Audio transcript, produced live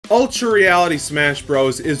Ultra Reality Smash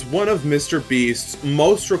Bros. Is one of MrBeast's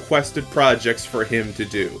most requested projects for him to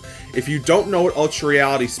do. If you don't know what Ultra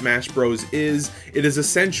Reality Smash Bros. Is, it is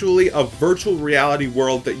essentially a virtual reality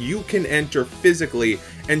world that you can enter physically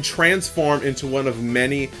and transform into one of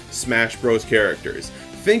many Smash Bros. Characters.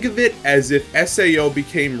 Think of it as if SAO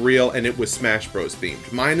became real and it was Smash Bros.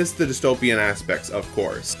 Themed, minus the dystopian aspects, of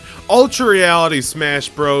course. Ultra Reality Smash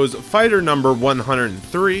Bros. Fighter number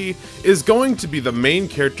 103 is going to be the main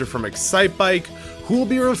character from Excitebike, who will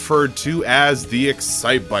be referred to as the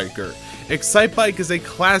Excitebiker. Excitebike is a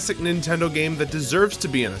classic Nintendo game that deserves to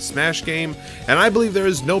be in a Smash game, and I believe there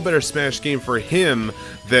is no better Smash game for him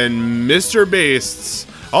than MrBeast's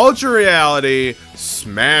Ultra Reality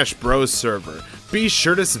Smash Bros. Server. Be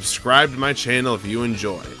sure to subscribe to my channel if you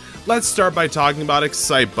enjoy. Let's start by talking about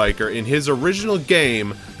Excitebiker in his original game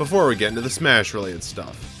before we get into the Smash related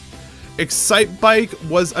stuff. Excitebike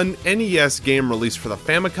was an NES game released for the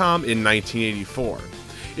Famicom in 1984.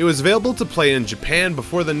 It was available to play in Japan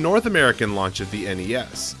before the North American launch of the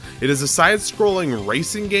NES. It is a side-scrolling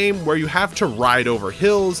racing game where you have to ride over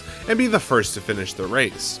hills and be the first to finish the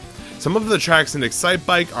race. Some of the tracks in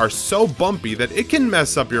Excitebike are so bumpy that it can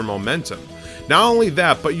mess up your momentum. Not only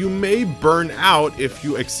that, but you may burn out if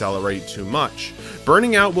you accelerate too much.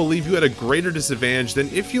 Burning out will leave you at a greater disadvantage than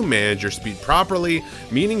if you manage your speed properly,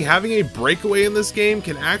 meaning having a breakaway in this game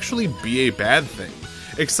can actually be a bad thing.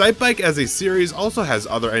 Excitebike as a series also has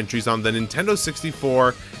other entries on the Nintendo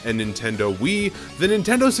 64 and Nintendo Wii, the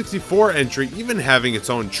Nintendo 64 entry even having its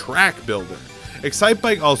own track builder.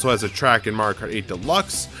 Excitebike also has a track in Mario Kart 8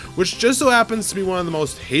 Deluxe, which just so happens to be one of the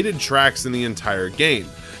most hated tracks in the entire game.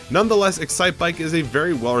 Nonetheless, Excitebike is a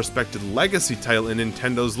very well-respected legacy title in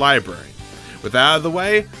Nintendo's library. With that out of the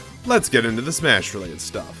way, let's get into the Smash-related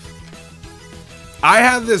stuff. I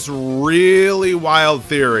have this really wild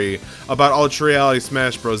theory about Ultra Reality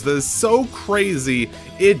Smash Bros. That is so crazy,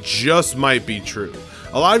 it just might be true.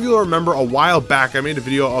 A lot of you will remember a while back I made a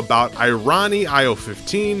video about Irani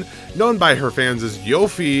IO15, known by her fans as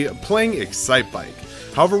Yofi, playing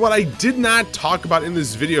Excitebike. However, what I did not talk about in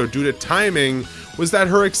this video due to timing was that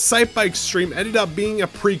her Excitebike stream ended up being a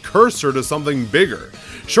precursor to something bigger.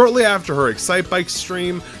 Shortly after her Excitebike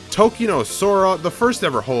stream, Tokino Sora, the first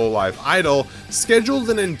ever Hololive idol, scheduled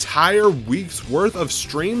an entire week's worth of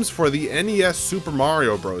streams for the NES Super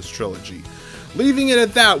Mario Bros. Trilogy. Leaving it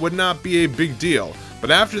at that would not be a big deal,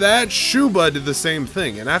 but after that, Shuba did the same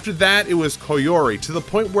thing, and after that it was Koyori, to the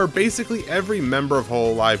point where basically every member of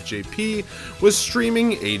Hololive JP was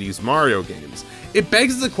streaming 80s Mario games. It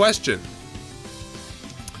begs the question,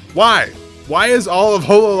 why? Why is all of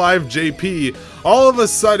Hololive JP all of a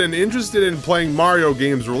sudden interested in playing Mario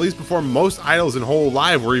games released before most idols in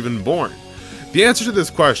Hololive were even born? The answer to this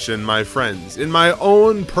question, my friends, in my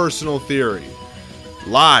own personal theory,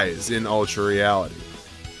 lies in Ultra Reality.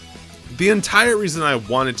 The entire reason I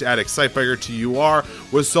wanted to add Excitebiker to UR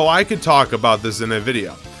was so I could talk about this in a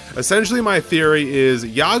video. Essentially, my theory is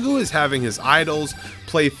Yagu is having his idols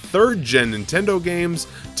play 3rd gen Nintendo games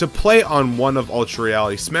to play on one of Ultra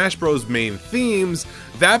Reality Smash Bros. Main themes,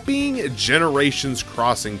 that being generations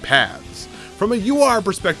crossing paths. From a UR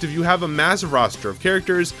perspective, you have a massive roster of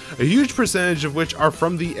characters, a huge percentage of which are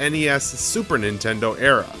from the NES Super Nintendo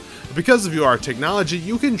era. Because of UR technology,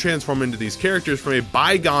 you can transform into these characters from a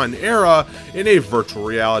bygone era in a virtual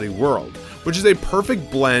reality world, which is a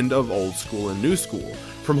perfect blend of old school and new school.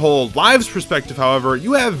 From Hololive's perspective, however,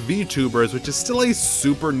 you have VTubers, which is still a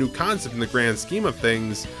super new concept in the grand scheme of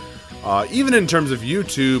things, even in terms of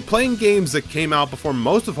YouTube, playing games that came out before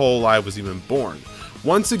most of Hololive was even born.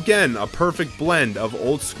 Once again, a perfect blend of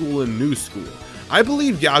old school and new school. I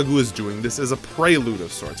believe Yagu is doing this as a prelude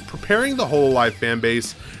of sorts, preparing the Hololive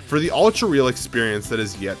fanbase for the ultra real experience that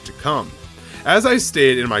is yet to come. As I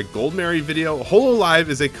stated in my Gold Mary video, Hololive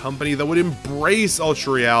is a company that would embrace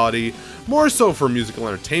Ultra Reality more so for musical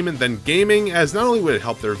entertainment than gaming, as not only would it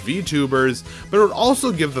help their VTubers, but it would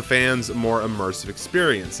also give the fans more immersive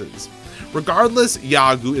experiences. Regardless,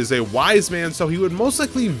 Yagu is a wise man, so he would most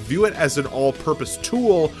likely view it as an all-purpose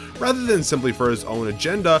tool rather than simply for his own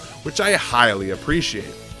agenda, which I highly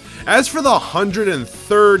appreciate. As for the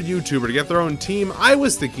 103rd YouTuber to get their own team, I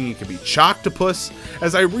was thinking it could be Choctopus,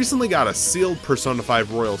 as I recently got a sealed Persona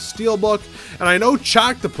 5 Royal Steelbook, and I know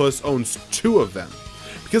Choctopus owns 2 of them.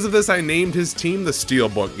 Because of this, I named his team the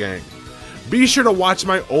Steelbook Gang. Be sure to watch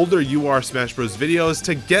my older UR Smash Bros videos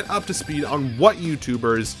to get up to speed on what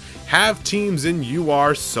YouTubers have teams in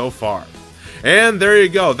UR so far. And there you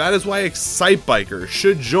go, that is why Excitebiker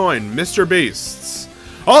should join MrBeast's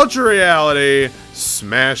Ultra Reality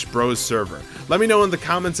Smash Bros server. Let me know in the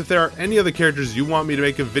comments if there are any other characters you want me to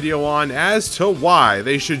make a video on as to why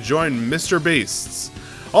they should join MrBeast's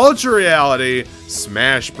Ultra Reality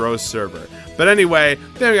Smash Bros. Server. But anyway,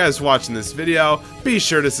 thank you guys for watching this video. Be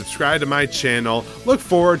sure to subscribe to my channel. Look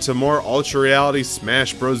forward to more Ultra Reality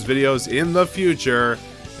Smash Bros. Videos in the future.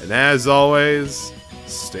 And as always,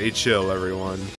 stay chill, everyone.